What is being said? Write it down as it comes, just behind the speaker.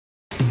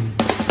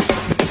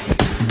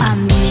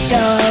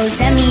Amigos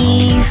and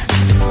me,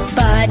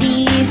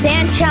 buddies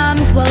and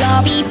chums, we'll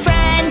all be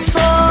friends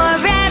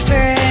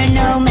forever,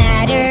 no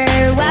matter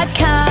what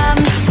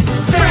comes.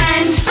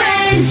 Friends,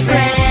 friends,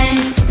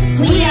 friends,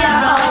 we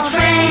are all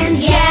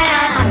friends,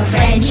 yeah. I'm a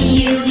friend to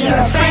you, you're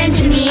a friend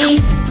to me.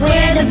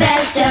 We're the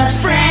best of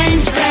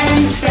friends,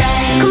 friends,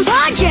 friends.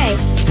 Compadre,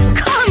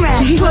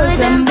 comrade,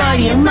 Bosom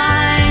buddy of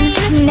mine.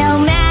 No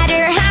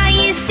matter how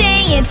you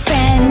say it,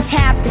 friends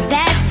have the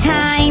best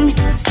time.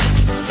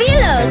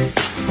 Philos,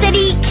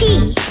 steady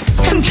key,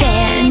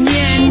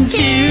 Companion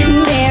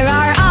too. There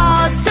are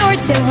all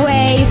sorts of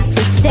ways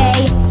to say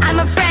I'm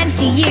a friend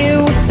to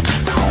you.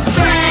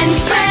 Friends,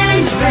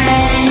 friends,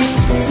 friends,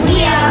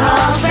 we are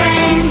all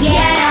friends,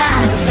 yeah.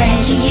 I'm a friend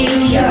to you,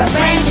 you're a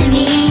friend to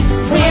me.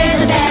 We're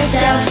the best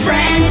of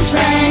friends,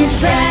 friends,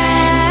 friends.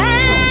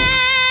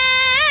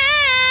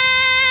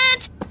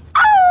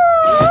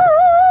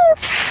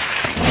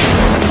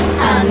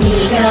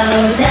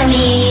 Amigos and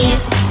me,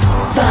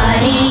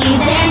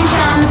 buddies and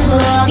chums,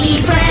 we'll all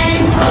be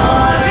friends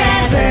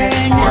forever,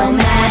 no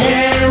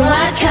matter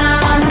what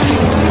comes.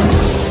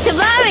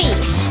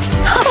 Tavares,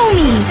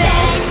 homie,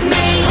 Best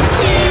mate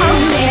too.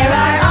 There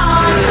are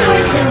all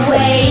sorts of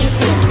ways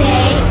to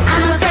say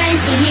I'm a friend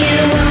to you.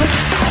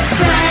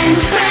 Friends,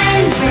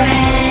 friends,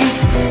 friends,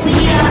 we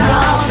are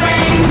all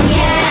friends,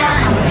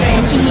 yeah. I'm a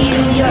friend to you,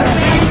 you're a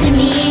friend to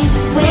me.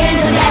 We're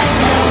the best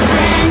of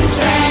friends,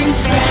 friends,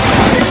 friends.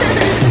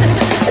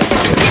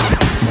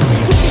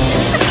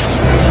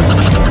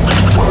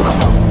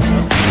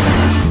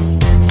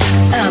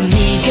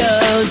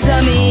 Amigos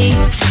and me,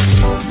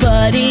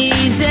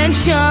 buddies and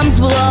chums,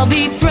 we'll all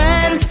be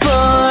friends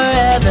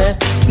forever,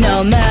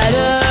 no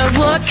matter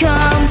what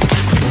comes.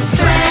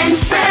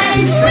 Friends,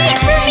 friends,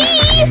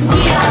 friends,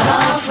 we are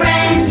all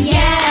friends,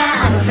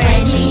 yeah. I'm a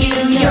friend to you,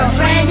 you're a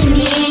friend to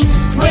me.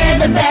 We're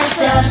the best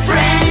of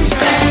friends,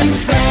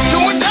 friends, friends.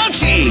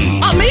 Tomodachi!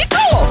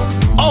 Amigo!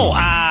 Oh,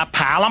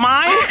 pal of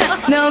mine?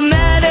 No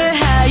matter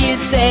how you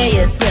say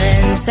it,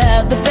 friends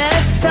have the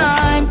best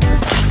time.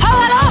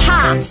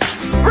 Aloha!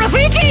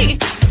 Rafiki!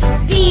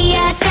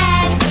 BFF.